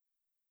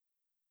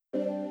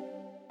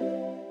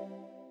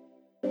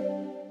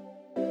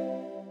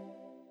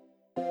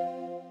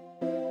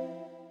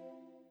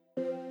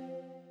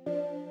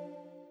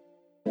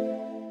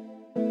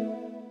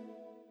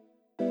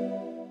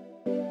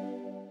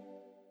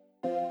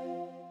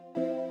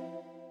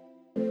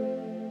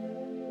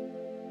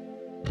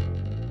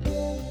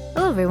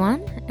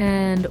everyone,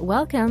 and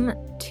welcome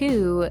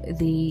to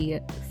the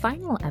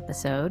final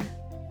episode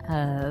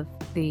of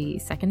the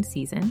second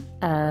season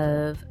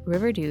of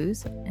River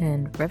Do's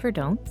and River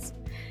Don'ts,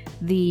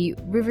 the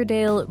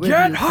Riverdale Review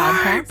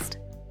podcast,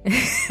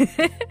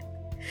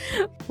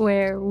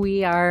 where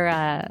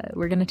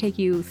we're going to take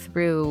you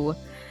through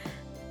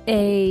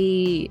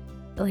a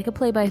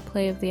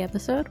play-by-play of the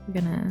episode.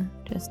 We're going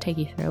to just take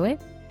you through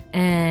it,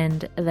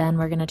 and then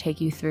we're going to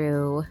take you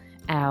through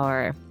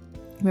our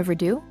River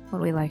Do,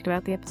 what we liked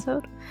about the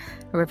episode.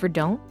 A River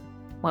Don't,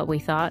 what we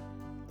thought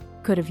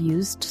could have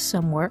used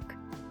some work.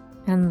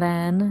 And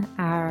then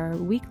our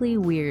weekly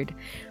weird,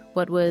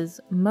 what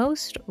was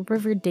most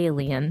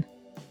Riverdalian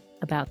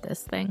about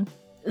this thing.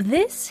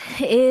 This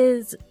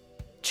is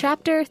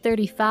Chapter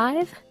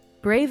 35,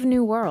 Brave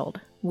New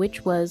World,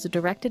 which was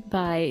directed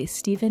by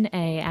Stephen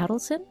A.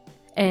 Adelson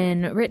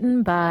and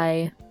written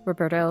by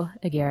Roberto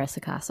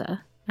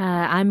Aguirre-Sacasa.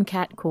 I'm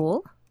Kat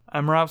Cool.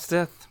 I'm Rob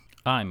Stith.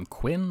 I'm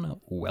Quinn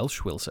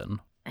Welsh Wilson.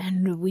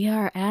 And we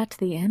are at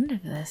the end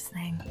of this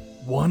thing.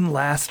 One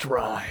last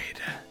ride.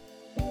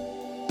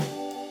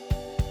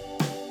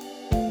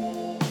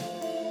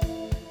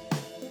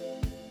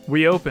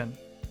 We open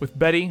with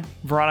Betty,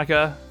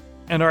 Veronica,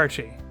 and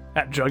Archie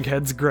at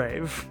Jughead's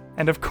grave.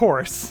 And of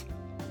course,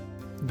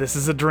 this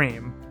is a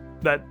dream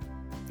that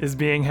is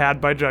being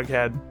had by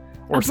Jughead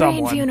or someone.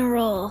 A brain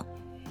funeral.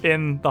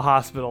 In the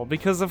hospital,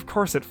 because of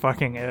course it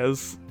fucking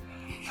is.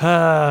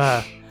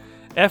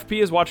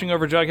 FP is watching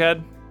over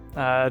Jughead.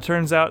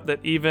 Turns out that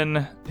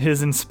even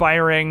his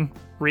inspiring,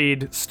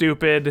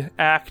 stupid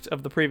act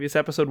of the previous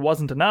episode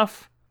wasn't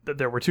enough, that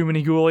there were too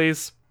many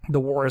ghoulies, the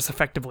war is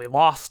effectively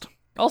lost.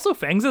 Also,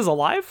 Fangs is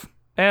alive,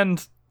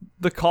 and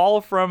the call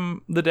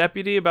from the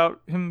deputy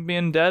about him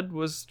being dead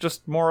was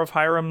just more of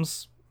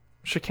Hiram's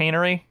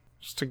chicanery,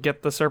 just to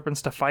get the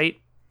serpents to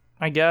fight,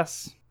 I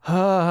guess.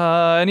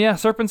 And yeah,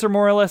 serpents are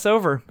more or less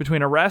over.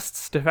 Between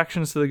arrests,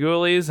 defections to the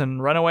ghoulies,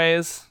 and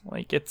runaways,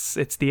 it's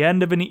the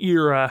end of an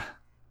era.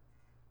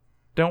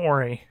 Don't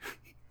worry.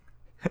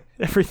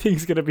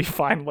 Everything's gonna be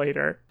fine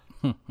later.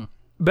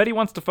 Betty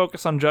wants to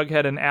focus on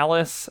Jughead and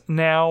Alice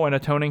now and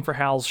atoning for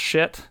Hal's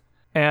shit.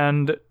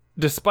 And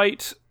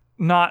despite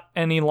not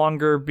any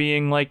longer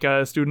being like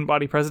a student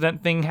body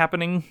president thing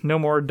happening, no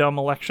more dumb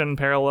election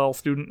parallel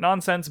student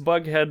nonsense,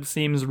 Bughead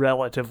seems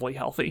relatively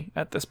healthy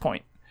at this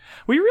point.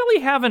 We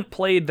really haven't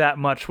played that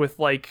much with,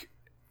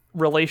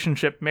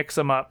 relationship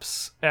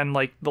mix-em-ups and,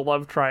 the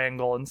love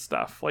triangle and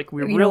stuff. We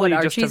you really know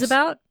what just Archie's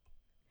about?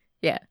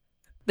 Yeah.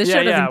 The show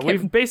yeah, doesn't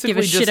we've basically give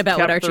a just shit about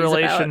kept what Archie's the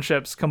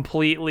relationships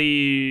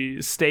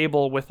completely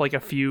stable with, a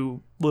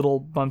few little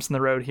bumps in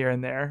the road here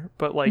and there.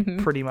 But,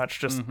 pretty much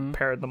just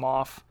paired them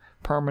off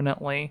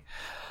permanently.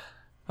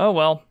 Oh,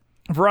 well.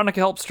 Veronica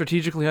helps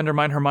strategically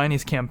undermine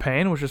Hermione's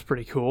campaign, which is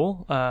pretty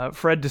cool.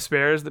 Fred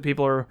despairs that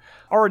people are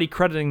already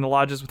crediting the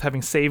lodges with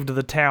having saved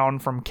the town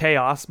from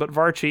chaos, but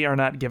Varchi are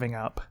not giving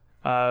up.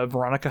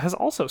 Veronica has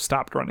also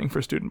stopped running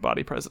for student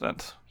body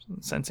president,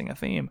 sensing a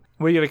theme.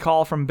 We get a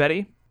call from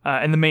Betty,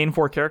 and the main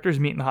four characters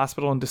meet in the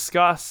hospital and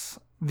discuss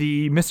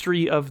the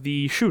mystery of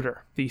the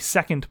shooter, the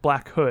second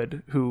Black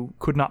Hood, who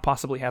could not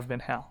possibly have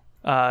been Hal.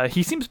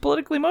 He seems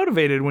politically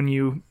motivated when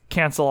you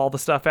cancel all the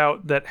stuff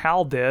out that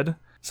Hal did.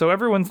 So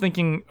everyone's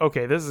thinking,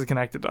 okay, this is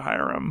connected to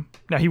Hiram.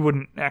 Now, he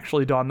wouldn't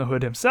actually don the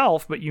hood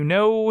himself, but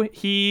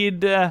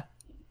he'd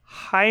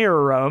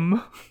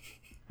Hiram.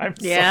 I'm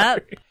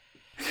sorry.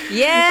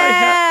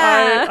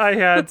 Yeah! I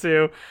had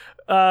to.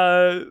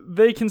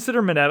 They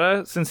consider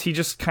Minetta, since he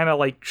just kind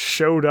of,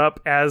 showed up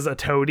as a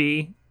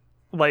toady,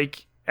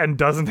 and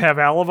doesn't have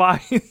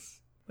alibis.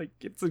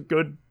 It's a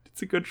good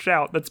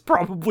shout. That's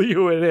probably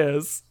who it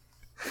is.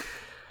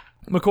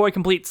 McCoy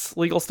completes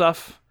legal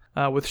stuff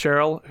with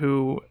Cheryl,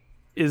 who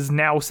is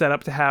now set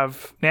up to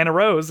have Nana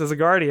Rose as a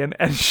guardian,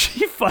 and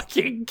she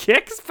fucking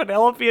kicks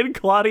Penelope and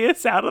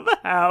Claudius out of the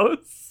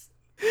house,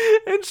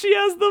 and she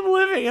has them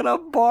living in a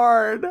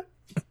barn.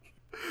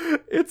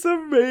 It's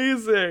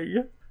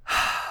amazing.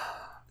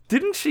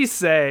 Didn't she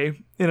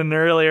say in an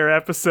earlier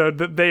episode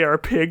that they are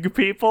pig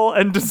people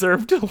and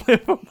deserve to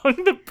live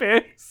among the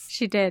pigs?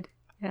 She did,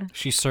 yeah.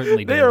 She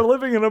certainly did. They are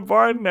living in a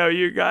barn now,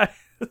 you guys.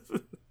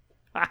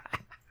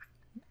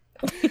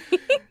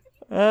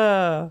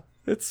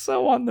 It's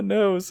so on the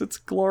nose. It's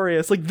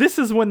glorious. This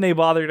is when they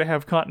bother to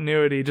have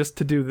continuity just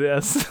to do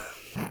this.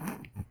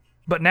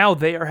 But now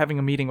they are having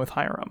a meeting with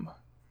Hiram.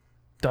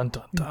 Dun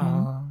dun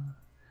dun.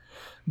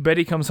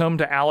 Betty comes home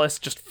to Alice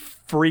just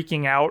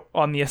freaking out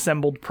on the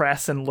assembled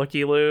press and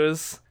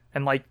looky-loos.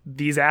 And,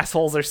 these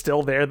assholes are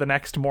still there the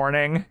next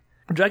morning.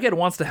 Jughead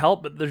wants to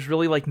help, but there's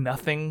really,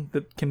 nothing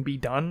that can be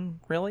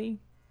done,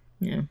 really.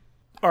 Yeah.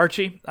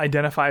 Archie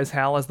identifies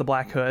Hal as the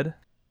Black Hood.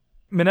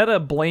 Minetta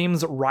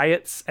blames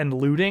riots and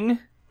looting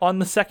on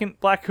the second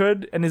Black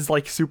Hood and is,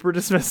 super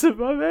dismissive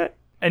of it.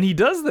 And he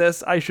does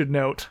this, I should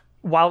note,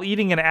 while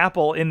eating an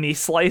apple in the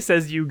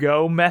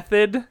slice-as-you-go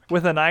method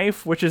with a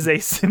knife, which is a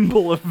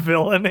symbol of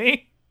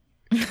villainy.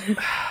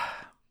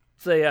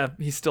 So yeah,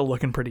 he's still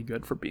looking pretty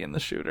good for being the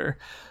shooter.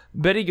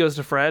 Betty goes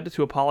to Fred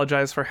to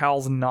apologize for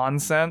Hal's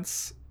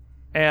nonsense,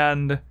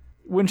 And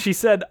when she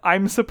said,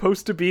 "I'm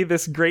supposed to be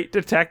this great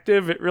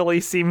detective," it really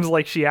seems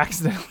like she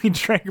accidentally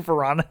drank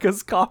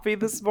Veronica's coffee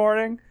this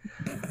morning.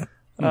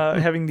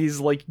 Having these,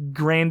 like,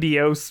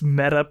 grandiose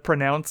meta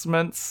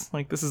pronouncements.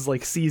 Like, this is,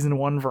 like, season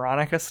 1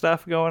 Veronica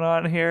stuff going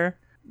on here.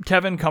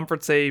 Kevin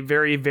comforts a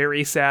very,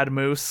 very sad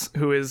Moose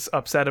who is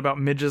upset about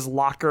Midge's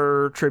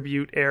locker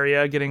tribute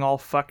area getting all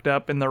fucked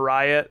up in the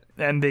riot,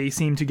 and they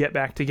seem to get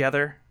back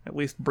together, at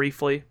least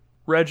briefly.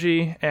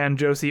 Reggie and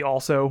Josie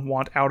also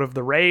want out of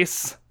the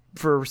race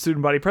for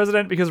student body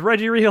president because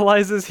Reggie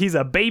realizes he's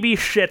a baby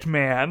shit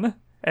man,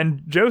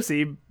 and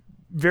Josie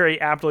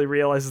very aptly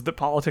realizes that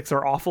politics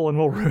are awful and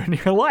will ruin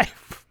your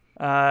life.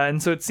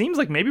 And so it seems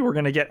like maybe we're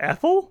going to get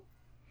Ethel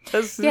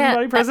as student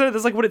body president.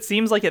 That's like what it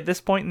seems like at this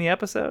point in the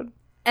episode.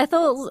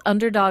 Ethel's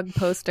underdog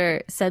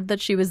poster said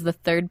that she was the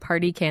third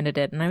party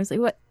candidate, and I was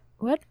like,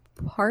 what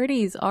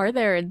parties are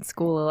there in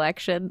school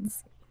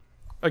elections?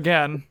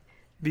 Again,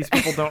 these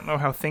people don't know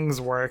how things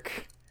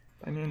work.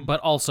 I mean, But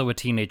also a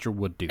teenager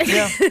would do.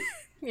 yeah,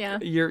 Yeah.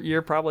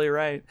 you're probably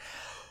right.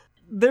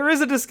 There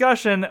is a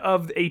discussion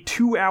of a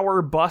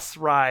 2-hour bus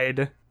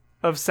ride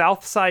of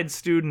Southside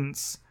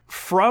students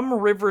from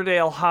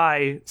Riverdale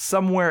High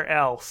somewhere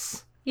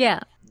else.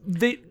 Yeah.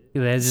 They're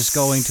just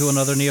going to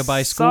another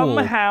nearby school.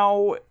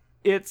 Somehow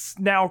it's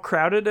now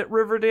crowded at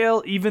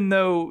Riverdale, even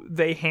though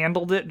they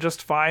handled it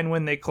just fine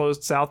when they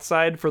closed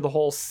Southside for the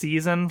whole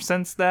season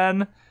since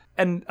then.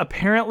 And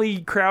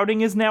apparently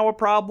crowding is now a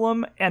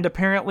problem, and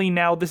apparently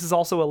now this is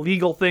also a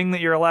legal thing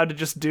that you're allowed to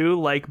just do,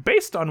 like,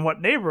 based on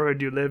what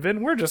neighborhood you live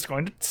in, we're just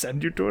going to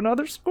send you to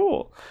another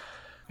school.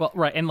 Well,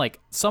 right, and like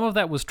some of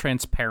that was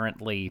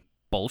transparently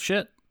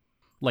bullshit,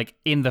 like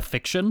in the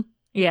fiction.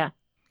 Yeah.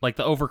 Like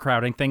the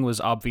overcrowding thing was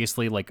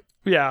obviously like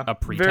Yeah, a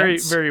very,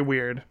 pretense. very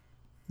weird.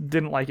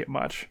 Didn't like it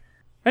much.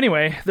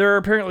 Anyway, there are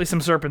apparently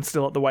some serpents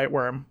still at the White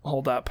Worm.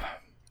 Hold up,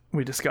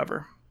 we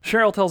discover.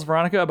 Cheryl tells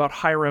Veronica about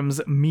Hiram's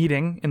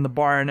meeting in the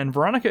barn, and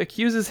Veronica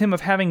accuses him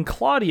of having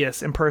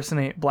Claudius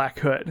impersonate Black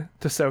Hood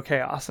to sow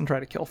chaos and try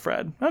to kill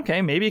Fred.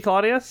 Okay, maybe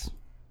Claudius?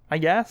 I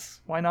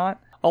guess. Why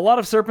not? A lot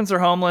of serpents are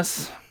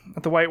homeless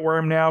at the White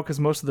Worm now because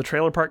most of the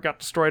trailer park got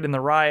destroyed in the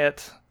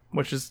riot,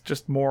 which is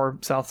just more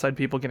Southside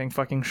people getting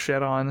fucking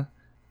shit on.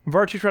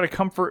 Varchi try to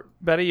comfort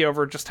Betty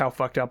over just how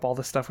fucked up all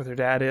this stuff with her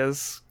dad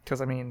is, because,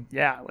 I mean,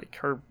 yeah, like,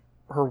 her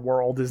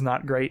world is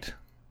not great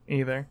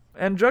either.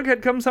 And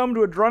Jughead comes home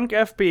to a drunk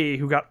FP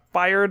who got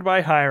fired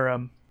by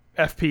Hiram.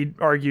 FP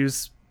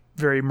argues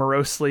very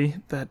morosely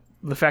that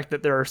the fact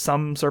that there are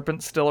some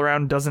serpents still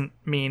around doesn't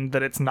mean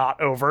that it's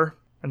not over,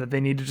 and that they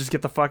need to just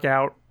get the fuck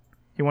out.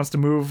 He wants to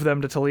move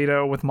them to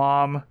Toledo with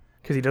Mom,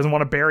 because he doesn't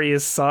want to bury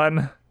his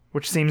son,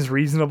 which seems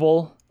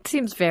reasonable.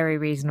 Seems very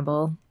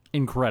reasonable.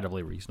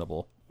 incredibly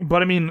reasonable.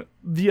 But I mean,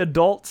 the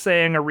adult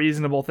saying a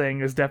reasonable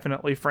thing is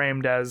definitely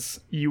framed as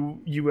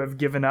you have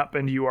given up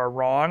and you are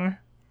wrong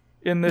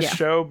in this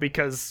show,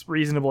 because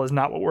reasonable is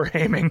not what we're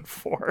aiming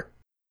for.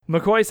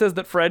 McCoy says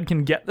that Fred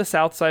can get the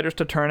Southsiders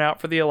to turn out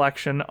for the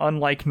election,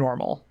 unlike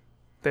normal.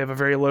 They have a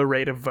very low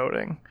rate of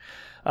voting.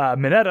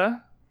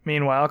 Minetta,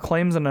 meanwhile,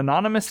 claims an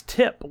anonymous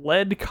tip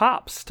led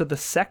cops to the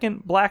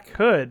second Black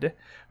Hood,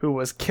 who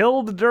was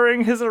killed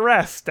during his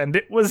arrest, and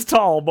it was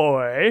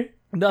Tallboy.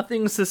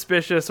 Nothing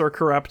suspicious or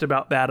corrupt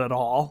about that at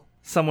all.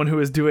 Someone who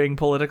is doing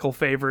political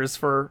favors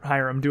for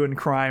Hiram, doing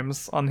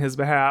crimes on his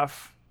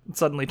behalf,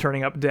 suddenly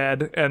turning up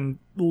dead and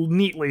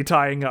neatly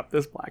tying up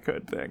this Black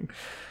Hood thing.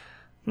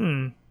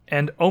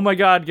 And oh my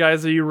god,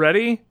 guys, are you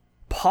ready?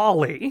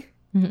 Polly.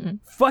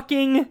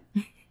 Fucking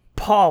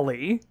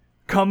Polly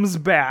comes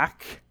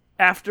back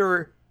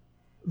after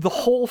the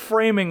whole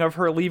framing of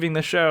her leaving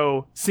the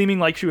show seeming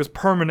like she was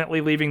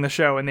permanently leaving the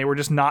show and they were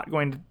just not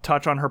going to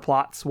touch on her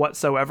plots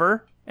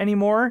whatsoever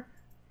anymore.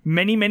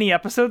 Many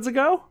episodes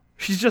ago,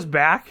 she's just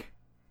back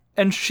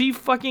and she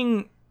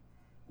fucking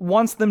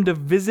wants them to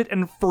visit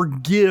and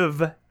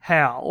forgive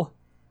Hal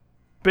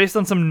based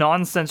on some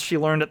nonsense she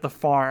learned at the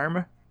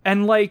farm.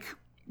 And like,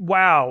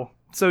 wow.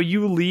 So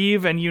you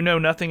leave and you know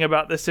nothing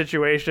about this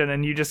situation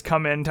and you just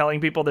come in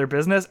telling people their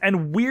business.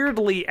 And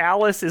weirdly,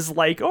 Alice is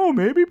like, oh,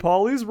 maybe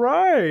Polly's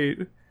right.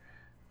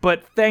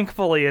 But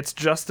thankfully, it's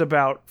just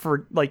about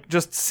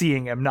just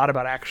seeing him, not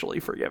about actually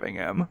forgiving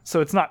him.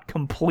 So it's not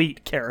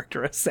complete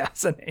character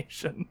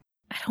assassination.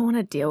 I don't want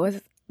to deal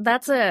with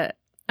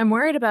I'm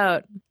worried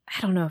about, I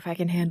don't know if I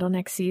can handle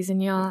next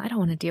season, y'all. I don't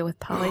want to deal with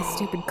Polly's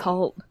stupid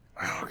cult.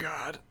 Oh,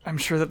 God. I'm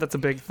sure that's a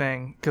big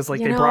thing because they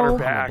You brought her know-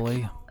 back.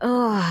 Probably.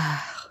 Ugh.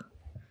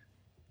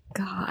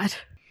 God.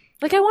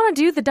 I want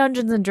to do the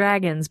Dungeons and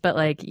Dragons, but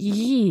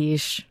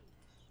yeesh.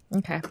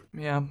 Okay.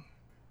 Yeah.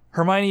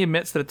 Hermione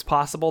admits that it's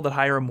possible that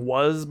Hiram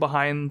was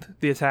behind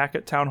the attack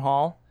at Town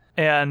Hall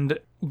and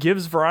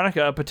gives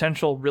Veronica a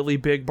potential really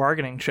big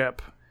bargaining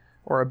chip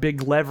or a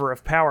big lever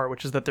of power,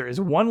 which is that there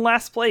is one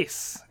last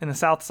place in the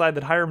South Side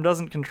that Hiram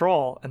doesn't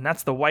control, and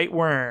that's the White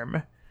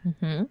Worm.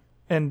 Mm-hmm.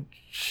 And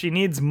she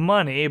needs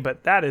money,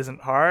 but that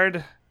isn't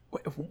hard.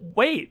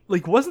 Wait,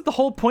 wasn't the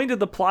whole point of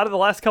the plot of the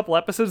last couple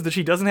episodes that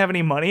she doesn't have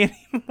any money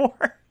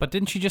anymore? But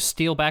didn't she just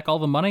steal back all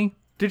the money?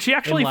 Did she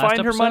actually last find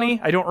her episode? money?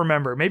 I don't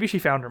remember. Maybe she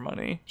found her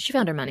money. She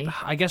found her money.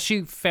 I guess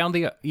she found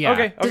the yeah.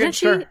 Okay, Didn't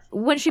sure. she,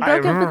 when she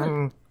broke up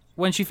with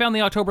When she found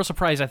the October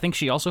surprise, I think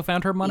she also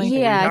found her money.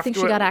 Yeah, I think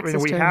she got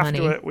access to her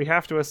money. We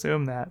have to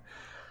assume that.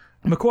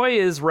 McCoy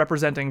is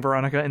representing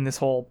Veronica in this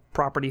whole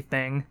property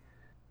thing,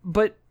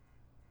 but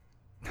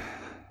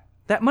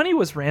that money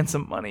was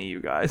ransom money,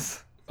 you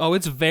guys. Oh,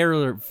 it's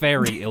very,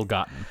 very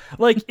ill-gotten.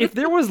 Like, if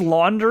there was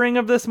laundering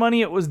of this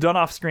money, it was done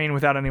off screen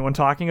without anyone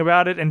talking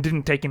about it and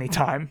didn't take any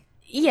time.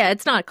 Yeah,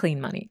 it's not clean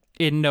money.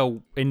 In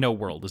no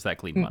world is that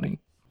clean money.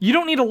 You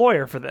don't need a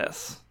lawyer for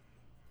this.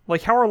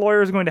 Like, how are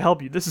lawyers going to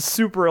help you? This is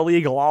super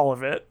illegal, all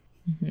of it.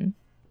 Mm-hmm.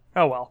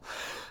 Oh well.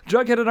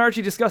 Jughead and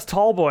Archie discuss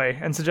Tallboy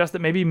and suggest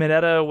that maybe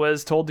Minetta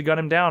was told to gun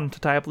him down to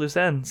tie up loose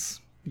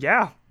ends.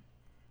 Yeah,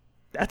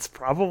 that's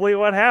probably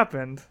what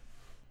happened.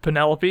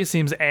 Penelope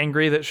seems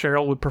angry that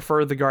Cheryl would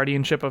prefer the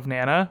guardianship of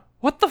Nana.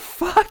 What the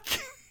fuck?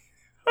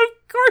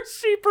 Of course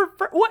she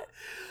prefer. What?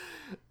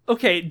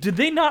 Okay, did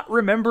they not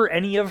remember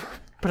any of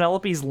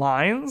Penelope's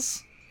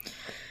lines?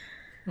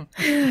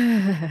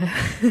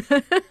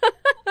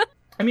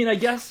 I mean, I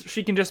guess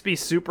she can just be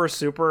super,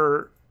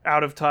 super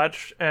out of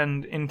touch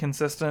and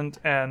inconsistent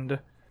and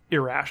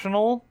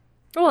irrational.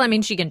 Well, I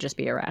mean, she can just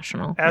be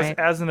irrational, right?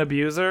 As an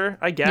abuser,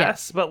 I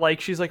guess. Yeah. But,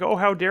 like, she's like, oh,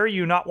 how dare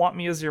you not want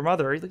me as your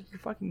mother? Are you like, you're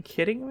fucking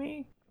kidding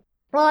me?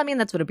 Well, I mean,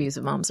 that's what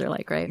abusive moms are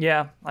like, right?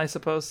 Yeah, I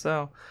suppose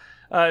so.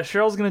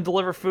 Cheryl's going to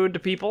deliver food to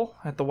people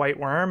at the White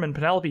Worm, and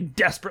Penelope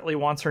desperately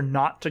wants her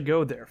not to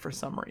go there for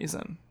some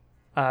reason.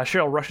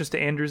 Cheryl rushes to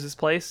Andrews'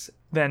 place,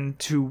 then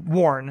to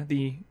warn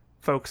the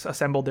folks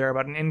assembled there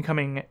about an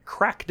incoming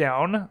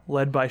crackdown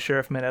led by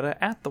Sheriff Minetta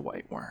at the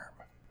White Worm.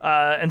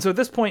 And so at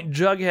this point,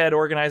 Jughead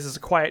organizes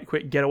a quiet,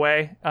 quick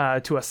getaway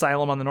to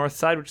Asylum on the north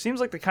side, which seems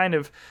like the kind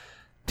of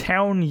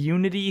town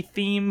unity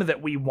theme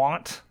that we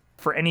want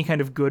for any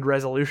kind of good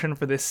resolution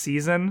for this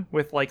season,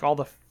 with like all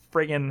the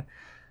friggin'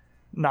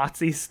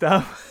 Nazi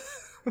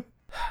stuff.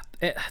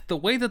 The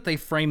way that they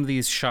frame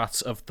these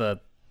shots of the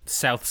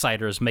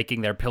Southsiders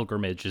making their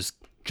pilgrimage is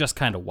just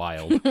kind of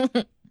wild.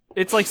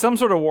 It's like some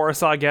sort of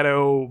Warsaw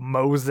Ghetto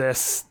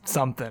Moses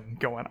something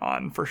going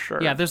on for sure.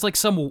 Yeah, there's like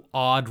some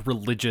odd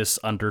religious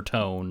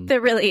undertone.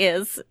 There really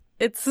is.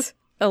 It's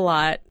a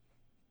lot.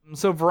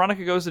 So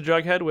Veronica goes to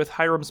Jughead with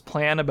Hiram's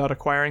plan about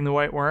acquiring the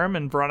White Worm,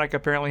 and Veronica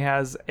apparently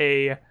has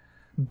a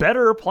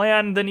better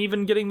plan than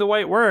even getting the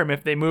White Worm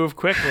if they move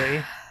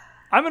quickly.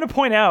 I'm going to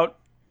point out,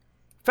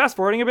 fast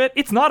forwarding a bit,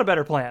 it's not a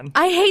better plan.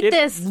 I hate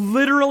this. It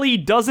literally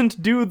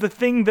doesn't do the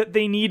thing that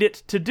they need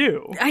it to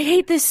do. I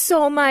hate this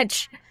so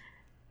much.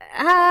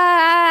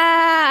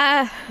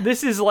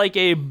 This is like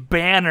a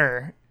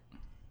banner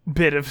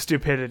bit of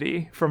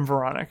stupidity from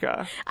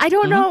Veronica. I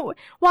don't know.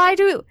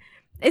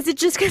 Is it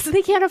just because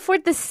they can't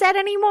afford the set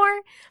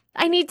anymore?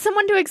 I need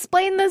someone to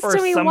explain this or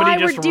to me, why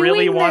somebody we're just doing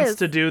really this. wants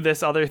to do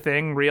this other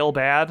thing real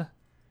bad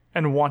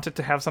and want it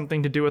to have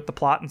something to do with the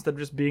plot instead of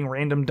just being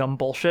random dumb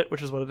bullshit,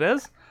 which is what it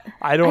is.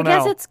 I don't know.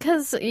 I guess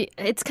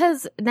it's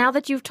because now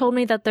that you've told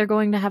me that they're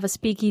going to have a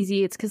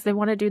speakeasy, it's because they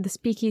want to do the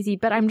speakeasy,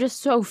 but I'm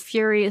just so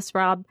furious,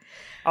 Rob.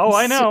 Oh,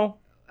 I know.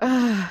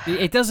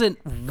 It doesn't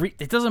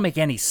make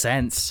any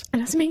sense. It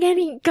doesn't make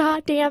any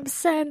goddamn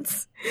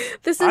sense.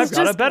 I've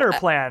got a better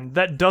plan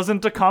that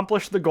doesn't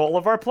accomplish the goal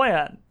of our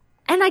plan.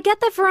 And I get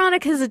that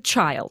Veronica's a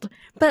child,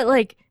 but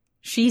like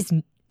she's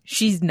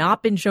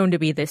not been shown to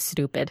be this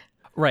stupid.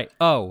 Right.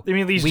 Oh, I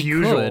mean, at least we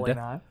usually could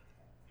not.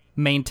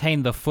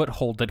 Maintain the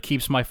foothold that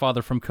keeps my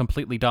father from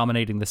completely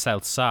dominating the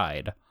South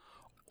Side.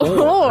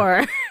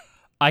 Or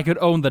I could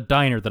own the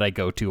diner that I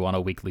go to on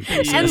a weekly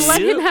basis. and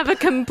let him have a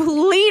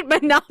complete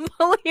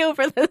monopoly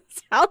over the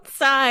South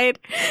Side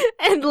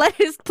and let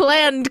his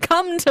plan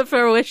come to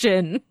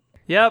fruition.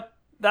 Yep,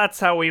 that's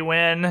how we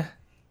win.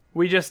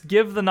 We just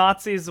give the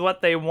Nazis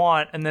what they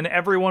want, and then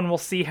everyone will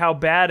see how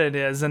bad it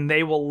is, and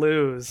they will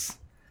lose.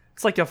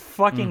 It's like a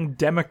fucking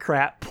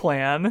Democrat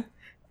plan.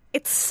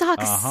 It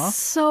sucks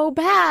so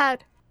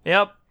bad.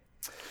 Yep.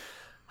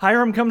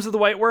 Hiram comes to the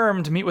White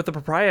Worm to meet with the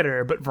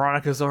proprietor, but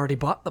Veronica's already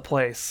bought the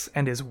place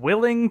and is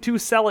willing to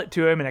sell it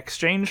to him in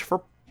exchange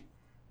for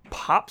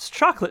Pop's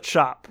Chocolate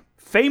Shop,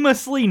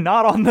 famously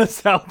not on the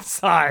South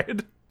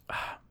Side.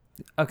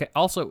 Okay,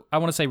 also, I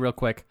want to say real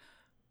quick,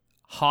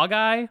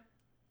 Hog-Eye,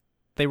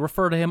 they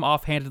refer to him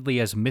offhandedly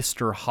as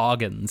Mr.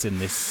 Hoggins in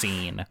this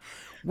scene,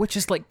 which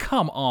is like,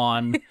 come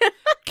on.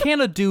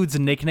 Can a dude's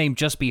nickname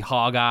just be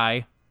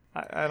Hog-Eye?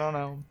 I don't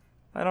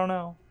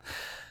know.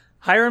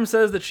 Hiram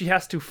says that she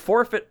has to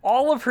forfeit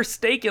all of her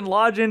stake in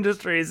Lodge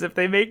Industries if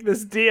they make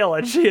this deal,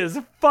 and she is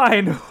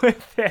fine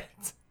with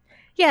it.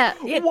 Yeah.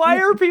 Why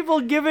are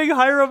people giving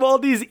Hiram all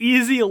these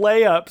easy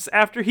layups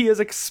after he has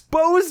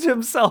exposed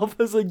himself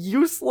as a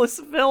useless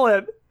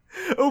villain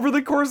over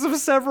the course of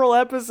several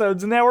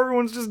episodes, and now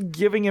everyone's just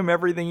giving him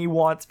everything he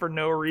wants for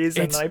no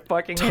reason? It's I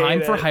fucking hate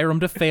time for it. Hiram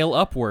to fail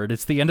upward.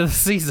 It's the end of the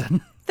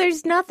season. There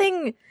is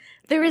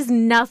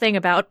nothing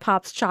about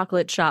Pop's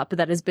Chocolate Shop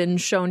that has been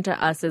shown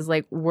to us as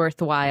like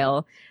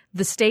worthwhile.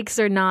 The stakes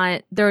there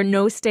are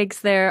no stakes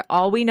there.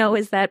 All we know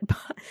is that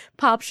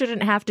Pop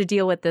shouldn't have to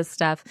deal with this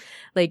stuff.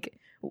 Like,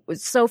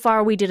 So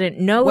far, we didn't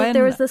know if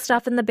there When- was the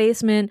stuff in the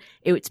basement.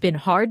 It's been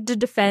hard to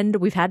defend.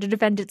 We've had to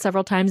defend it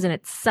several times, and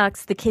it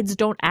sucks. The kids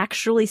don't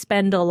actually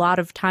spend a lot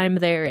of time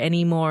there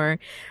anymore.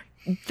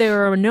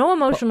 There are no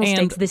emotional And-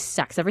 stakes. This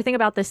sucks. Everything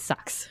about this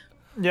sucks.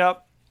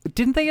 Yep.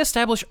 Didn't they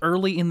establish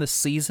early in the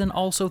season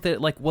also that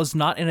it, like, was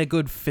not in a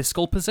good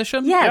fiscal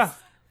position? Yes. Yeah.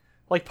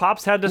 Like,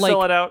 Pops had to Like,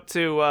 sell it out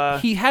to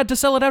He had to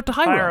sell it out to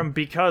Hiram. Hiram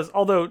because,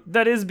 although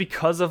that is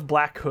because of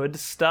Black Hood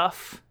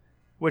stuff,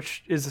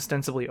 which is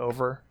ostensibly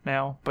over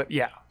now. But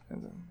yeah,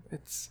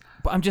 it's...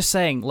 But I'm just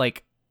saying,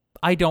 like,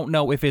 I don't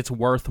know if it's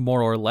worth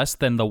more or less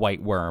than the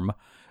White Worm,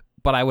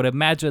 but I would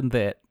imagine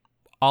that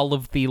all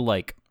of the,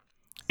 like,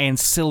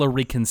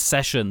 ancillary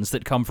concessions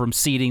that come from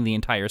ceding the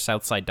entire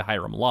South Side to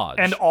Hiram Lodge.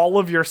 And all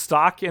of your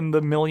stock in the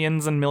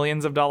millions and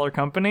millions of dollar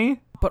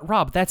company? But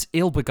Rob, that's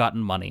ill-begotten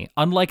money,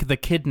 unlike the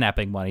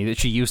kidnapping money that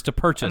she used to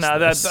purchase No,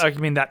 this.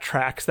 that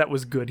tracks. That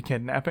was good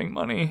kidnapping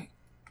money.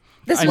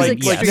 This I was mean,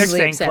 yes.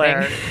 extremely Nick St. Clair.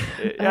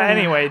 upsetting.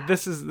 Anyway,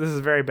 this is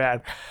very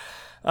bad.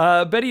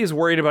 Betty is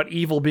worried about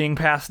evil being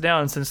passed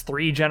down since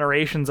 3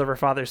 generations of her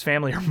father's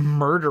family are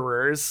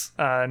murderers.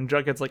 And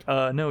Jughead's like,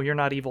 no, you're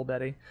not evil,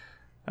 Betty.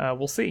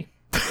 We'll see.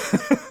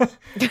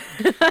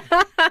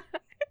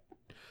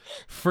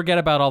 Forget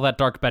about all that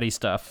Dark Betty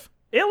stuff.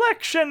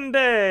 Election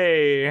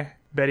day!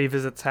 Betty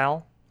visits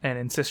Hal and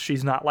insists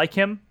she's not like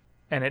him.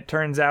 And it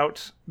turns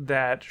out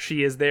that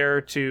she is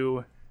there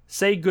to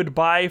say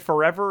goodbye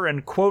forever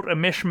and quote a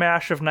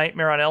mishmash of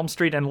Nightmare on Elm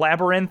Street and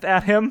Labyrinth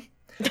at him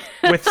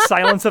with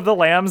Silence of the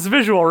Lambs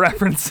visual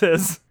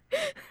references.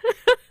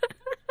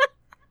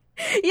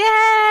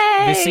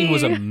 Yay! This scene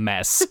was a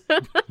mess.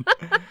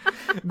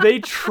 They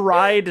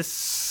tried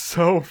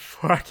so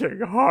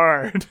fucking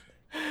hard.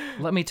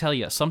 Let me tell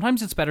you,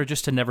 sometimes it's better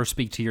just to never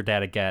speak to your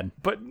dad again.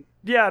 But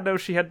yeah, no,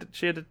 she had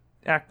to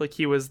act like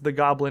he was the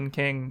Goblin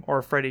King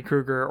or Freddy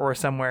Krueger or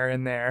somewhere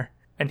in there.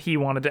 And he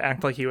wanted to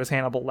act like he was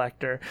Hannibal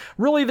Lecter.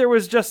 Really, there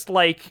was just,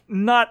 like,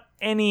 not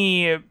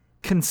any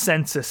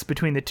consensus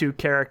between the two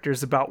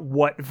characters about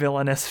what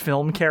villainous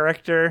film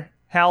character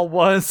Hal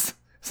was.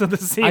 So the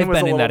scene I've was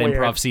been a in little that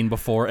weird. improv scene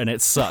before, and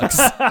it sucks.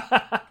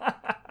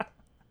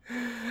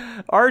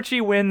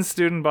 Archie wins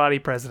student body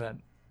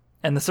president,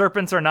 and the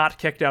Serpents are not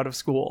kicked out of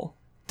school.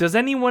 Does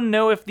anyone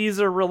know if these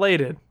are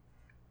related?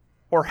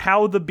 Or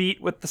how the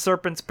beat with the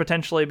Serpents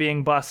potentially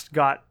being bust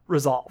got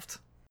resolved?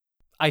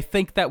 I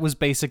think that was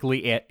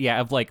basically it. Yeah,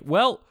 of like,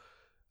 well,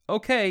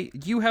 okay,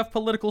 you have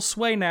political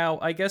sway now.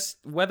 I guess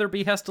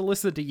Weatherby has to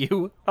listen to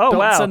you. Oh, Don't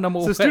wow. send them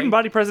away. So student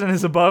body president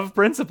is above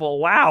principal.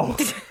 Wow.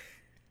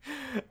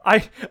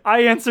 I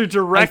answer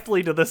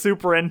directly to the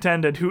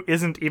superintendent, who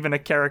isn't even a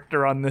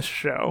character on this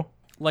show.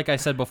 Like I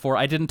said before,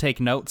 I didn't take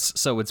notes,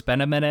 so it's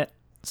been a minute,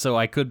 so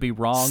I could be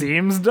wrong.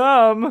 Seems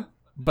dumb.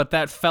 But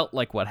that felt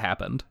like what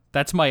happened.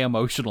 That's my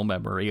emotional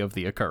memory of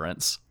the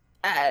occurrence.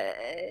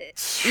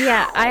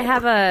 Yeah, I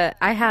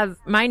have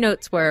my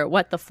notes were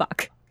what the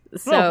fuck.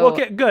 So Oh,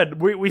 okay, good.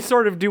 We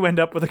sort of do end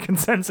up with a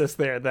consensus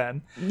there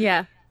then.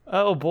 yeah.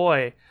 Oh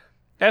boy.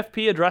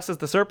 FP addresses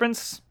the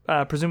Serpents,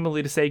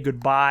 presumably to say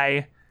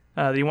goodbye,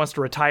 that he wants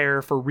to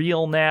retire for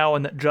real now,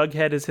 and that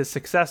Jughead is his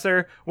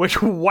successor,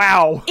 which,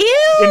 wow! Ew!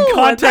 In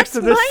context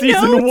of this that's my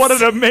season, notes. what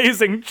an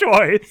amazing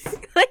choice!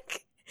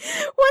 Like,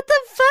 what the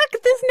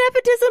fuck? This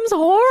nepotism's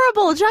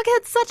horrible.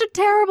 Jughead's such a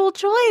terrible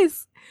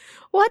choice.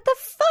 What the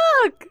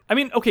fuck? I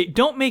mean, okay,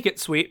 don't make it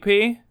Sweet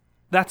Pea.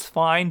 That's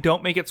fine,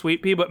 don't make it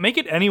Sweet Pea, but make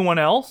it anyone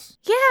else.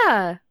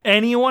 Yeah.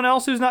 Anyone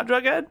else who's not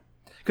Jughead?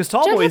 Because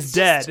Tallboy's Jughead's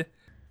dead. just-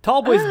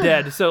 Tallboy's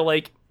dead, so,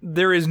 like,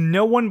 there is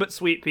no one but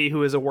Sweet Pea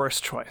who is a worse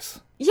choice.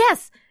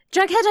 Yes.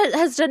 Jughead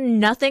has done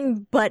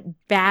nothing but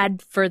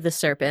bad for the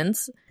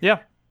Serpents. Yeah.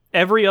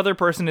 Every other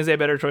person is a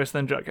better choice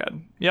than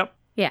Jughead. Yep.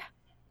 Yeah.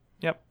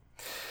 Yep.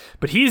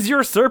 But he's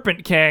your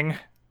Serpent King.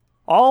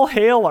 All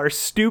hail our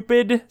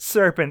stupid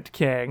Serpent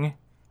King.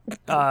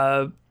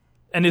 And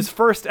his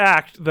first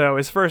act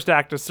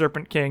as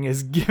Serpent King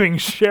is giving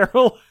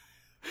Cheryl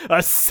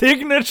a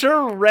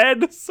signature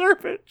red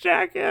serpent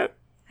jacket.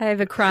 I have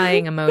a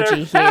crying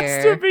emoji There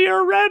has to here. be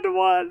a red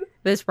one.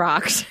 This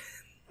rocks.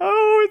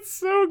 Oh, it's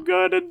so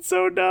good and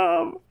so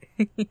dumb.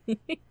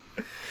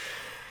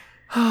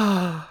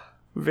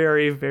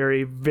 Very,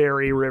 very,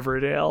 very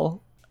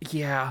Riverdale.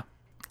 Yeah.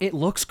 It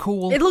looks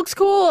cool. It looks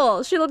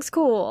cool. She looks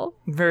cool.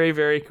 Very,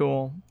 very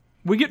cool.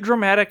 We get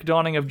dramatic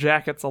donning of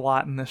jackets a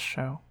lot in this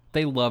show.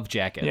 They love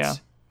jackets. Yeah.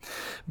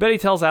 Betty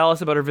tells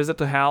Alice about her visit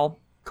to Hal.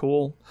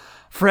 Cool.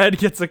 Fred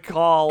gets a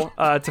call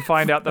to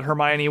find out that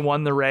Hermione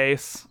won the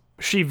race.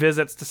 She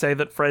visits to say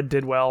that Fred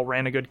did well,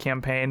 ran a good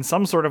campaign,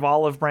 some sort of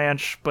olive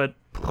branch, but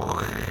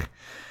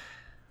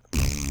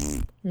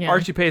Yeah.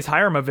 Archie pays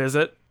Hiram a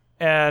visit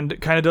and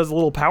kind of does a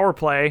little power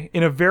play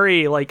in a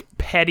very, like,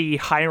 petty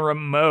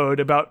Hiram mode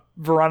about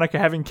Veronica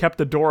having kept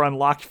the door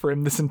unlocked for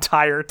him this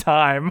entire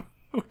time,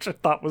 which I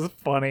thought was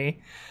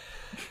funny.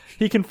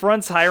 He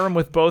confronts Hiram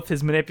with both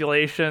his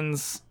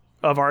manipulations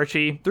of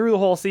Archie through the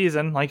whole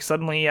season. Like,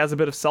 suddenly he has a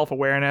bit of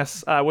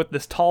self-awareness with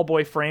this tall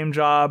boy frame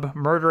job,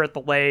 murder at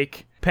the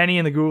lake, Penny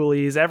and the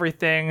Ghoulies,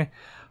 everything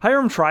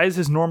Hiram tries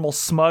his normal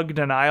smug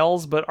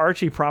denials, but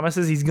Archie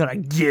promises he's gonna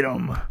get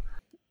him.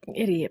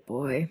 Idiot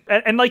boy.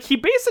 And like, he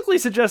basically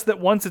suggests that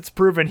once it's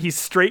proven, he's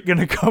straight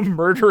gonna come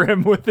murder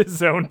him with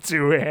his own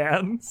 2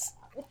 hands.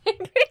 He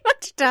pretty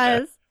much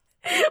does.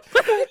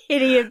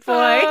 Idiot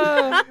boy.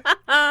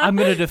 I'm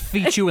going to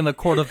defeat you in the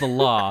court of the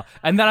law,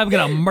 and then I'm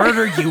going to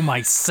murder you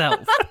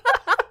myself.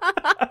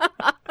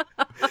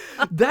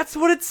 That's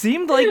what it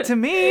seemed like to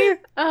me.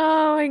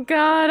 Oh my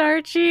god,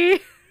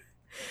 Archie.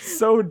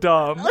 So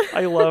dumb.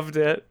 I loved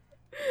it.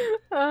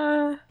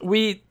 The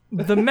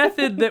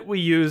method that we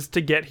used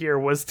to get here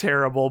was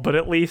terrible, but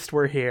at least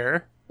we're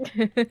here.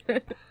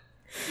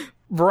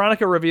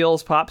 Veronica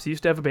reveals Pops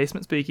used to have a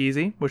basement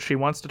speakeasy, which she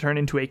wants to turn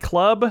into a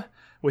club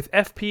with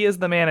FP as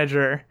the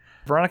manager.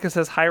 Veronica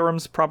says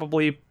Hiram's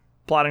probably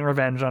plotting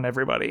revenge on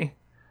everybody.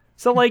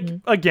 So, like,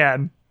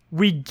 again,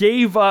 we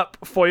gave up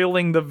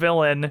foiling the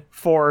villain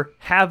for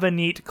have a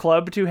neat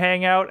club to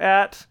hang out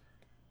at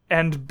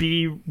and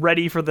be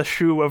ready for the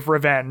shoe of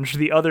revenge,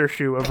 the other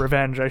shoe of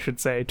revenge, I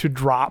should say, to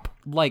drop.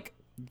 Like,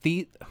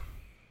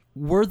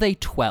 were they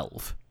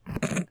 12?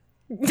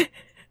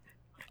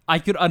 I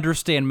could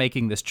understand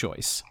making this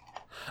choice.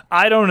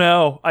 I don't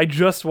know. I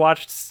just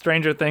watched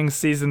Stranger Things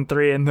Season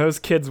 3, and those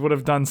kids would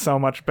have done so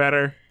much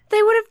better.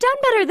 They would have done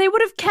better. They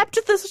would have kept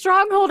the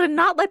stronghold and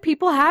not let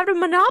people have a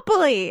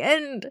monopoly.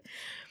 And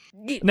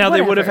now, they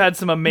would have whatever. had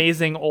some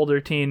amazing older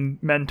teen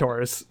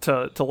mentors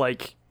to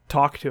like,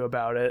 talk to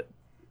about it,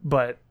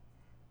 but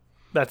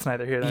that's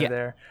neither here nor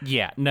there.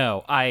 Yeah,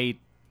 no,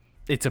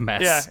 it's a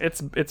mess. Yeah,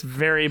 it's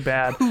very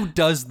bad. Who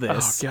does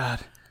this? Oh, God.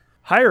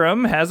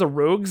 Hiram has a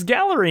rogues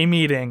gallery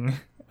meeting,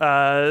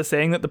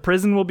 saying that the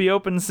prison will be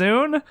open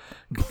soon.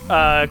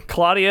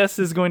 Claudius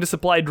is going to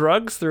supply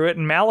drugs through it,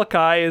 and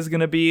Malachi is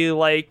going to be,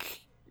 like,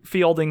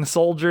 fielding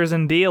soldiers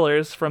and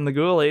dealers from the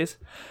ghoulies.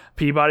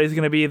 Peabody's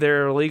going to be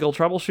their legal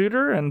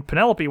troubleshooter, and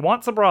Penelope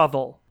wants a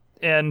brothel.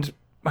 And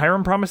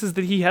Hiram promises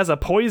that he has a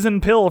poison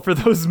pill for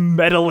those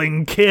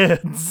meddling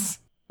kids.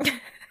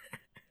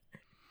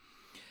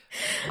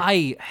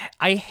 I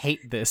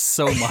hate this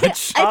so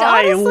much.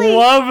 I honestly,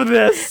 love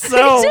this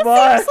so it just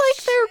much. seems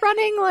like they're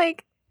running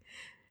like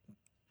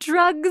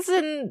drugs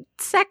and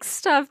sex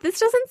stuff. This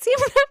doesn't seem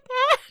that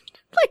bad.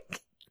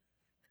 Like,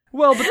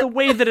 Well, but the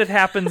way that it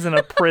happens in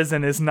a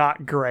prison is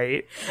not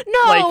great. no,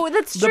 Like,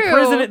 that's the true.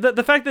 Prison,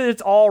 the fact that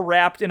it's all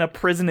wrapped in a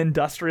prison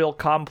industrial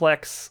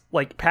complex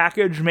like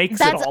package makes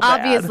That's it all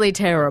bad. obviously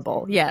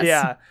terrible. Yes.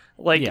 Yeah,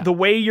 like Yeah. the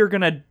way you're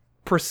gonna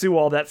pursue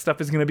all that stuff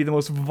is gonna be the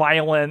most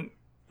violent,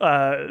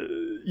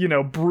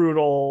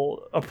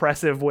 brutal,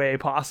 oppressive way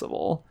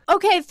possible.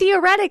 Okay,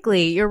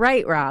 theoretically, you're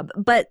right, Rob,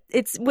 but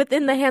it's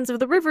within the hands of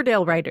the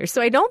Riverdale writers,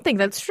 so I don't think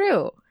that's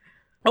true.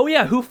 Oh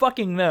yeah, who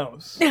fucking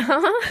knows?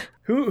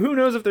 Who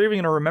knows if they're even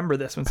gonna remember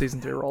this when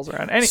season 3 rolls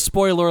around?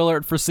 Spoiler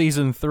alert for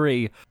season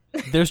 3.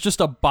 There's just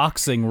a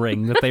boxing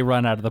ring that they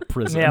run out of the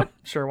prison. Yeah,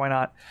 sure, why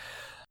not?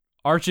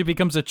 Archie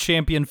becomes a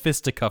champion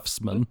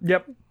fisticuffsman.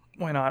 Yep,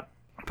 why not?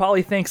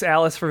 Polly thanks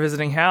Alice for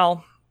visiting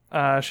Hal.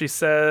 She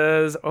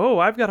says, "Oh,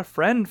 I've got a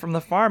friend from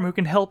the farm who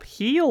can help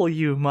heal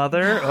you,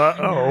 Mother."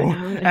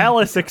 Uh-oh.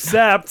 Alice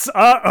accepts.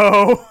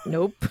 Uh-oh.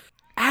 Nope.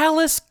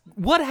 Alice,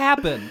 what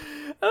happened?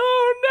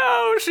 Oh,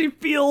 no. She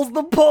feels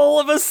the pull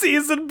of a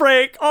season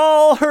break.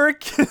 All her...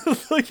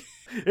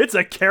 it's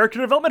a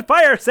character development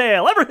fire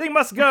sale. Everything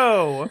must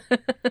go.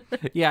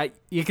 Yeah,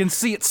 you can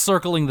see it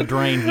circling the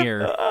drain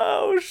here.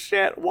 Oh,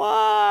 shit.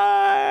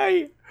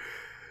 Why?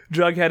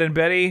 Jughead and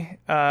Betty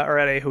are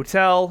at a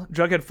hotel.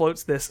 Jughead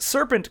floats this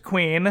Serpent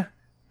Queen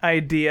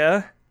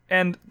idea,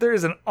 and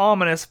there's an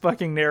ominous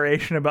fucking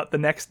narration about the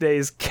next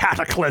day's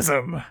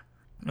cataclysm.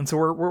 And so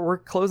we're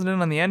closing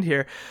in on the end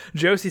here.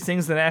 Josie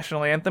sings the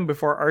national anthem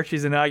before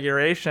Archie's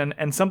inauguration,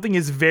 and something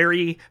is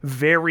very,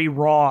 very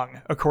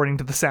wrong, according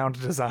to the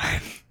sound design.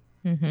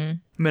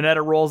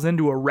 Minetta rolls in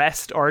to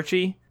arrest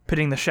Archie,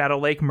 pitting the Shadow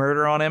Lake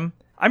murder on him.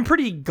 I'm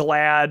pretty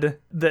glad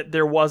that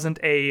there wasn't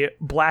a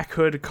Black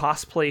Hood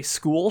cosplay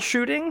school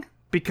shooting,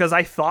 because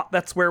I thought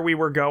that's where we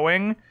were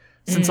going,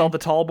 since all the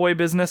Tallboy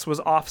business was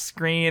off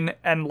screen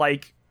and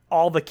like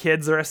all the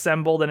kids are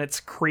assembled and it's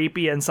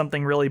creepy and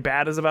something really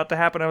bad is about to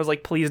happen. I was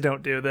like, please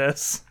don't do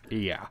this.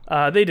 Yeah.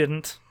 They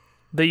didn't.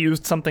 They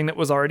used something that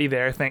was already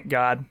there, thank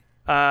God.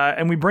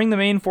 And we bring the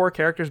main 4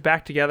 characters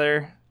back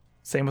together.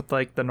 Same with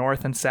like the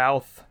North and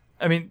South.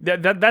 I mean,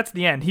 that's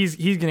the end. He's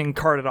getting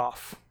carted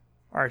off.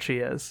 Archie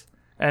is.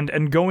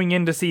 And going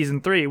into season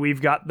 3,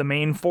 we've got the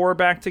main 4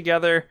 back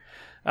together.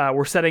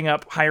 We're setting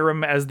up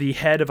Hiram as the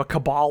head of a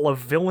cabal of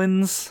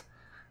villains.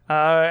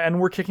 And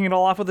we're kicking it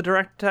all off with a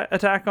direct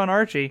attack on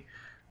Archie.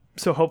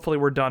 So hopefully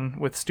we're done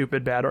with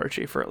stupid bad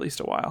Archie for at least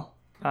a while.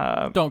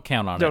 Don't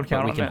count on Don't it,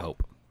 count but we on can it.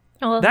 hope.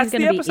 Well, That's he's the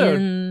going to be episode.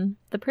 in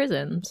the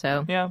prison,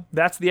 so. Yeah,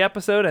 that's the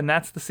episode and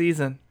that's the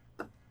season.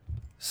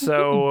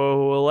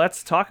 So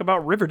let's talk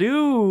about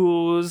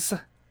Riverdews.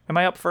 Am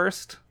I up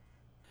first?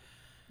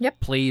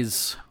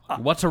 Please,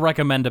 what to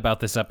recommend about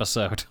this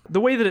episode?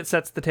 The way that it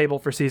sets the table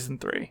for season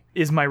 3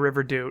 is my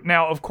Riverdew.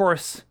 Now, of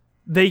course,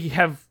 they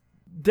have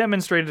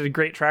demonstrated a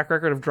great track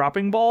record of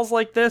dropping balls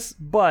like this,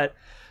 but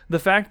The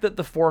fact that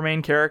the four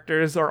main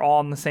characters are all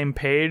on the same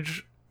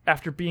page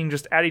after being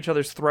just at each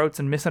other's throats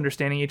and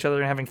misunderstanding each other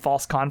and having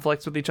false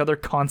conflicts with each other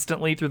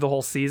constantly through the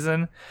whole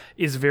season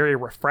is very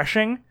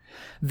refreshing.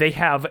 They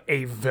have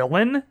a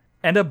villain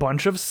and a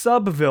bunch of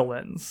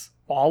sub-villains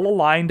all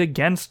aligned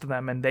against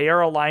them, and they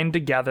are aligned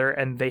together,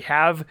 and they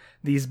have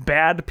these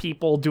bad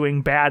people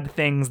doing bad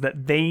things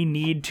that they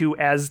need to,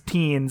 as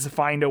teens,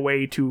 find a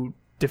way to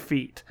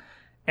defeat.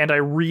 And I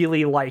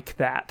really like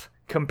that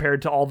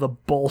compared to all the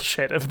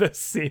bullshit of this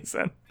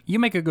season. You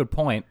make a good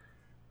point.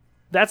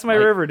 That's my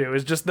Riverdale,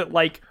 is just that,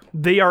 like,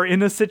 they are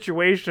in a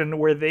situation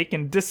where they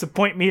can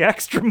disappoint me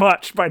extra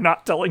much by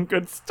not telling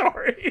good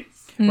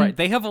stories. Right.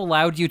 They have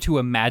allowed you to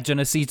imagine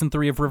a season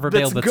 3 of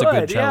Riverdale that's a good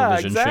television yeah,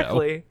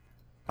 exactly.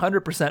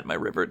 100% my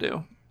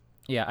Riverdale.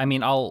 Yeah, I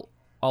mean, I'll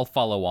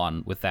follow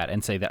on with that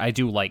and say that I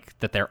do like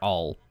that they're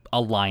all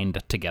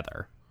aligned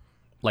together.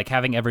 Like,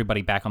 having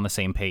everybody back on the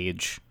same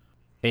page,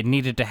 it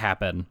needed to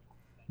happen.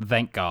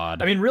 Thank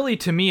God. I mean, really,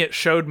 to me, it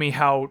showed me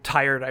how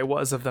tired I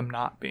was of them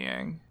not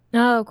being.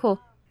 Oh, cool.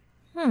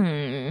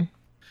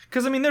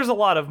 Because, I mean, there's a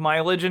lot of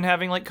mileage in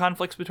having, like,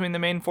 conflicts between the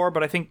main four,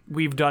 but I think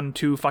we've done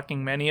too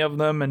fucking many of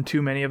them, and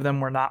too many of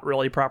them were not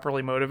really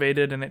properly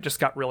motivated, and it just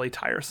got really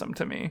tiresome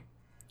to me.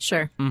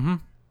 Sure. Mm-hmm.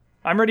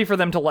 I'm ready for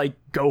them to, like,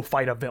 go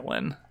fight a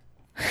villain.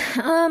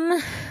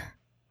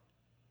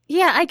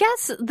 Yeah, I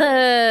guess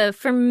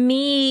for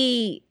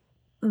me,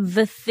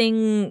 the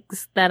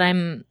things that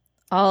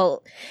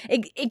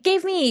it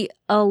gave me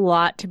a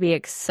lot to be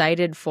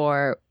excited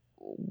for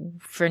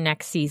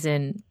next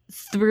season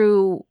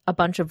through a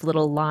bunch of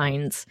little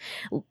lines.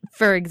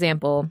 For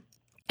example,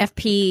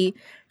 FP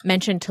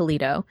mentioned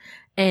Toledo,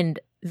 and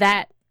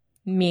that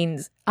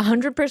means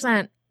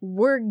 100%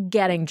 we're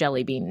getting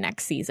Jellybean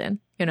next season.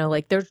 You know,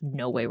 like, there's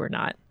no way we're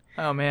not.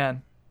 Oh,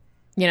 man.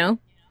 You know?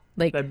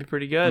 Like, That'd be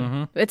pretty good.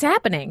 Mm-hmm. it's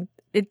happening.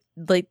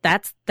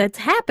 That's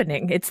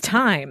happening. It's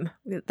time.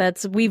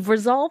 We've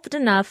resolved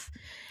enough.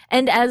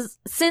 And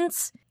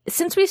since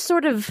we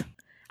sort of,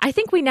 I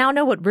think we now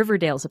know what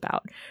Riverdale's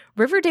about.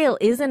 Riverdale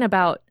isn't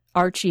about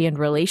Archie and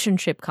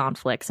relationship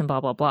conflicts and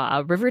blah, blah,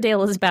 blah.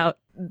 Riverdale is about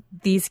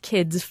these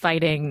kids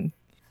fighting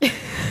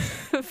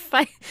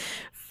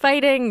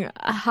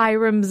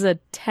Hiram's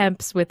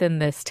attempts within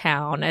this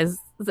town as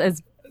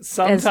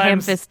Sometimes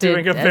ham-fisted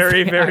doing a as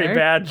very, they very are.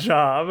 bad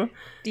job.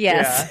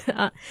 Yes.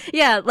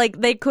 Yeah,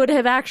 like they could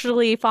have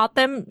actually fought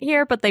them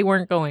here, but they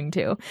weren't going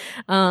to.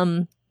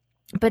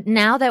 But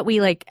now that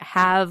we like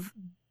have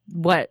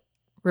what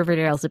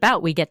Riverdale's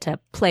about, we get to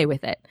play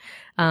with it.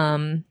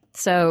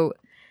 So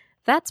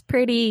that's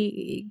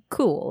pretty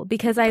cool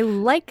because I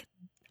like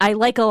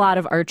a lot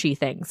of Archie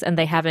things, and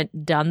they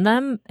haven't done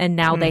them, and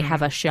now they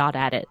have a shot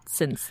at it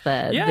since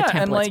the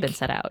template's been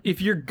set out.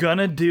 If you're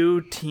gonna do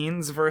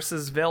teens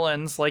versus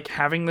villains, like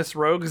having this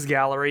rogues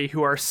gallery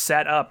who are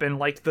set up in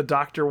like the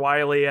Dr.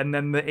 Wily and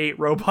then the 8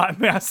 robot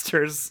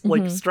masters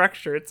like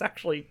structure, it's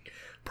actually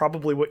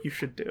probably what you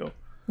should do.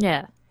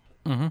 Yeah.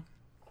 Mm-hmm.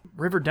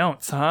 River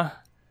don'ts, huh?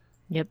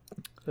 Yep.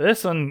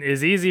 This one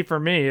is easy for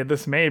me.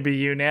 This may be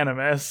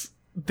unanimous.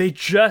 They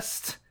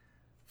just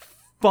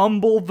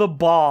fumble the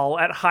ball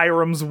at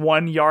Hiram's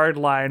 1-yard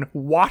line,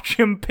 watch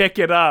him pick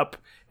it up,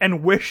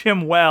 and wish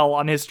him well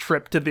on his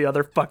trip to the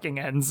other fucking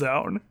end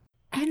zone.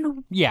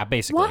 And Yeah,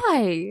 basically.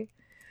 why?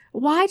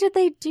 Why did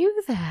they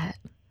do that?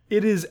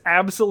 It is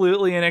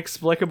absolutely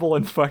inexplicable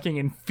and fucking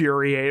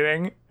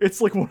infuriating. It's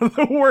like one of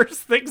the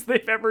worst things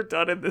they've ever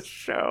done in this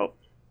show.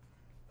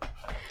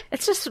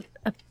 It's just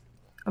a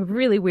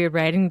really weird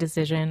writing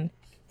decision.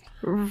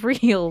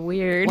 Real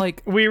weird.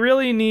 Like, We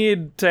really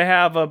need to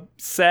have a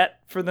set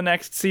for the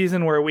next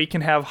season where we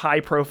can have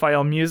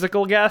high-profile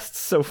musical guests,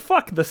 so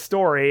fuck the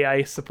story,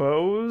 I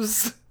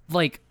suppose.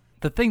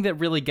 the thing that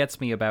really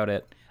gets me about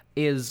it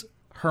is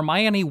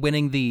Hermione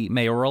winning the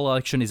mayoral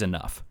election is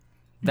enough.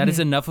 That is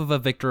enough of a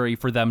victory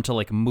for them to,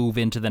 like, move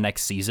into the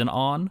next season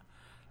on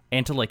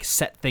and to, like,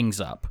 set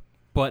things up.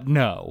 But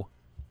no.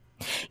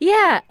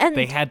 Yeah, and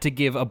They had to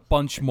give a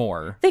bunch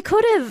more. they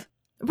could have.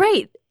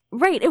 Right.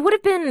 It would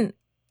have been.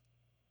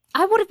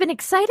 I would have been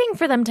exciting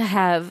for them to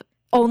have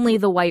only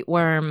the white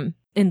worm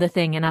in the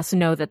thing and us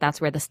know that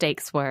that's where the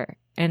stakes were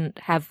and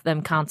have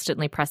them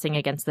constantly pressing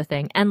against the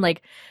thing. And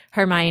like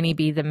Hermione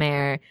be the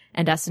mayor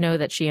and us know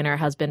that she and her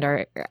husband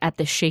are at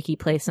this shaky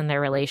place in their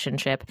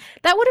relationship.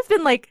 That would have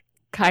been like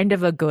kind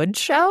of a good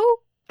show.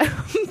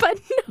 But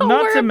no,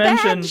 Not we're to a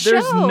mention, bad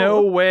there's show.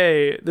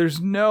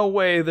 no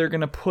way they're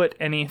gonna put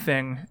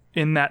anything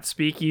in that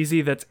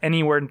speakeasy that's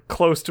anywhere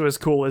close to as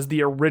cool as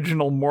the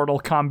original Mortal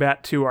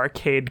Kombat 2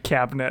 arcade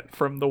cabinet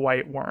from the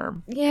White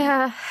Worm.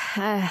 Yeah.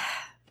 I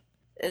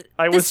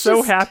was This so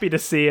just- happy to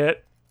see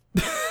it.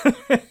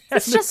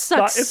 This just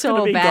sucks It's so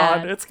gonna be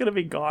bad. gone. It's gonna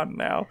be gone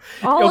now.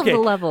 All Okay. of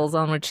the levels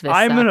on which this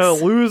I'm gonna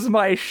sucks. lose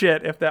my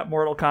shit if that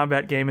Mortal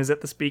Kombat game is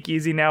at the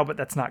speakeasy now, but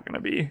that's not gonna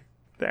be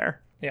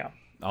there. Yeah.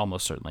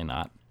 Almost certainly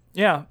not.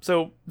 Yeah,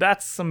 so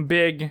that's some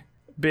big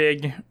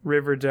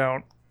Riverdale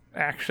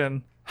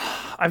action.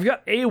 I've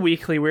got a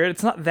weekly weird.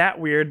 It's not that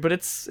weird, but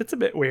it's a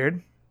bit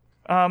weird.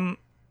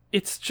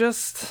 It's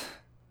just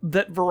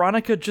that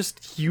Veronica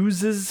just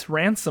uses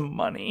ransom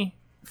money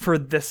for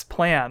this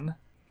plan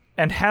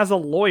and has a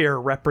lawyer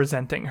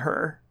representing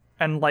her,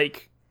 and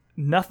like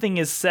nothing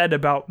is said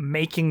about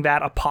making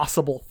that a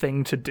possible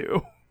thing to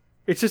do.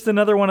 It's just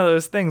another one of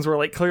those things where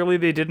like clearly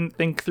they didn't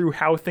think through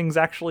how things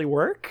actually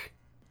work.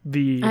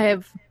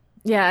 I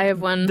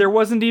have one. There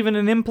wasn't even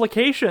an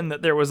implication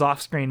that there was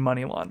off-screen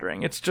money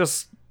laundering. It's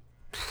just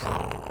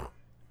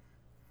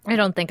I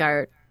don't think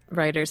our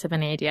writers have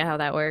any idea how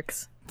that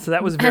works. so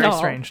that was very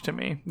strange to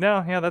me.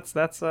 No, yeah,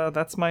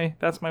 that's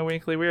my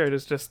weekly weird.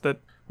 Is just that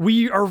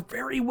we are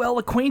very well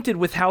acquainted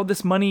with how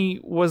this money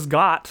was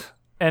got,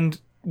 and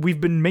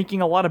we've been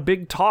making a lot of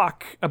big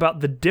talk about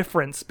the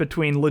difference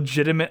between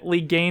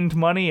legitimately gained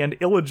money and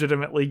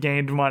illegitimately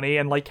gained money,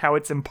 and like how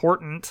it's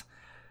important,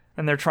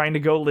 and they're trying to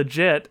go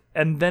legit,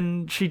 and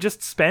then she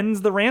just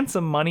spends the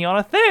ransom money on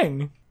a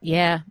thing.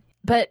 Yeah,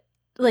 but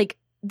like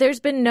there's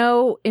been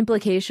no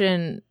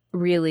implication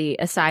really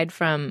aside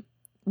from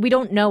we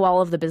don't know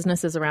all of the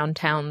businesses around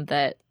town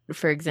that,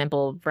 for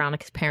example,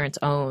 Veronica's parents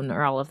own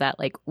or all of that.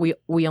 Like we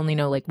only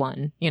know like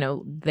one, you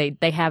know, they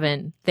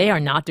are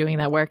not doing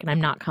that work, and I'm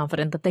not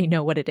confident that they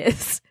know what it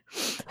is.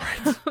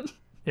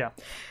 Yeah.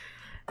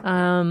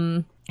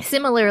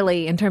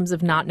 Similarly, in terms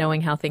of not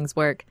knowing how things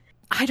work,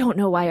 I don't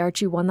know why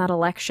Archie won that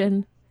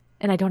election,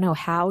 and I don't know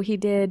how he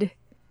did.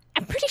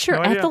 I'm pretty sure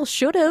No idea. Ethel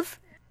should have.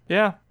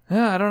 Yeah,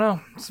 I don't know.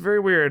 It's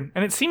very weird.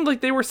 And it seemed like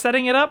they were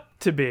setting it up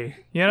to be,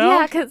 you know?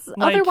 Yeah, because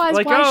otherwise,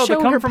 why show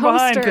they come her from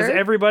behind because poster?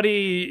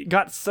 everybody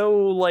got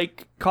so,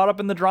 like, caught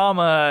up in the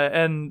drama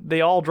and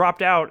they all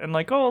dropped out and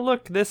like, oh,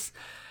 look, this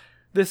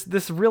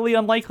really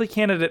unlikely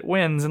candidate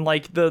wins. And,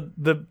 like,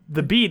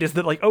 the beat is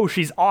that, like, oh,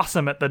 she's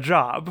awesome at the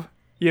job,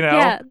 you know?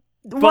 Yeah.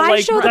 Why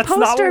like, show the that's not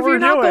poster what if we're you're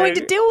not going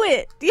to doing. do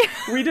it?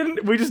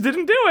 Yeah. We just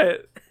didn't do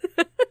it.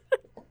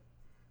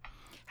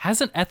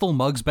 Hasn't Ethel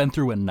Muggs been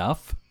through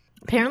enough?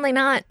 Apparently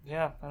not.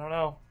 Yeah, I don't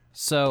know.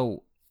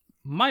 So,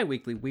 my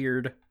weekly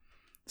weird,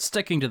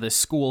 sticking to this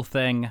school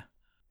thing,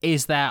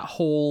 is that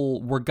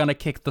whole we're gonna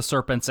kick the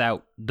serpents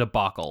out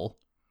debacle.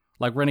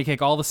 Like, we're gonna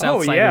kick all the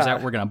Southsiders yeah.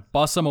 out, we're gonna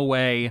bus them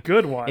away.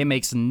 Good one. It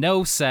makes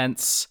no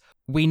sense.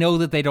 We know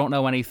that they don't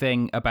know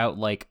anything about,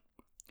 like,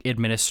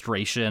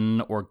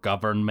 administration or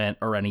government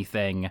or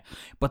anything,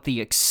 but the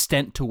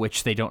extent to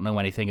which they don't know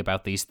anything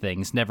about these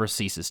things never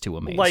ceases to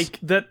amaze. Like,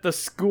 that the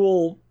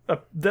school,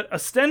 that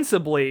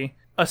ostensibly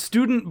a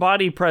student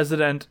body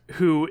president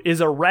who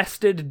is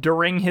arrested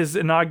during his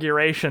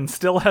inauguration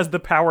still has the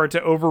power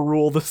to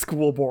overrule the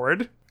school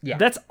board. Yeah.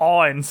 That's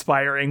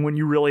awe-inspiring when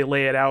you really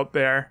lay it out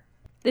there.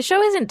 The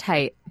show isn't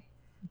tight.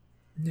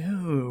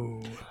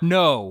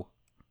 No.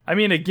 I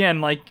mean,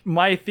 again, like,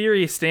 my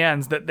theory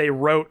stands that they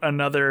wrote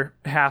another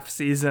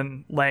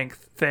half-season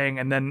length thing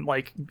and then,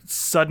 like,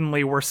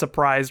 suddenly were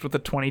surprised with a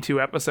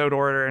 22-episode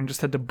order and just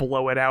had to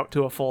blow it out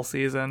to a full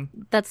season.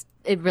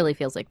 It really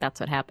feels like that's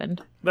what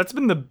happened. That's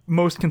been the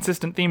most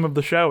consistent theme of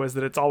the show, is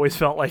that it's always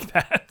felt like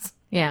that.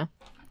 Yeah.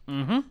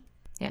 Mm-hmm.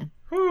 Yeah.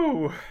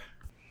 Whew.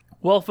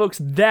 Well, folks,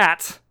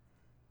 that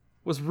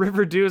was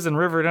Riverdews and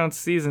Riverdon'ts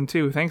Season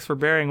 2. Thanks for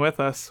bearing with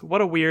us.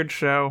 What a weird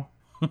show.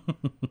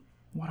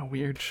 What a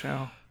weird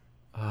show.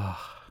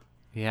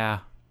 Yeah.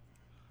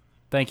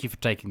 Thank you for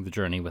taking the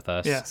journey with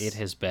us. Yes. It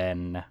has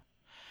been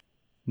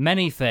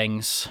many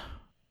things.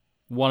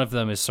 One of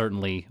them is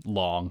certainly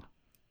long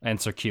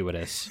and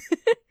circuitous.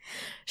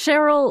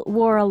 Cheryl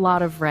wore a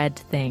lot of red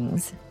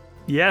things.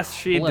 Yes,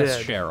 she Bless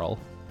did. Cheryl.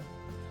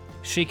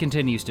 She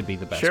continues to be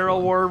the best Cheryl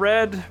one. wore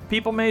red,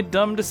 people made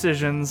dumb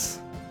decisions,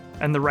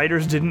 and the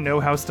writers didn't know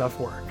how stuff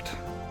worked.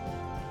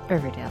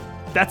 Riverdale.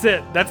 That's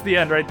it. That's the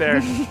end right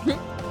there.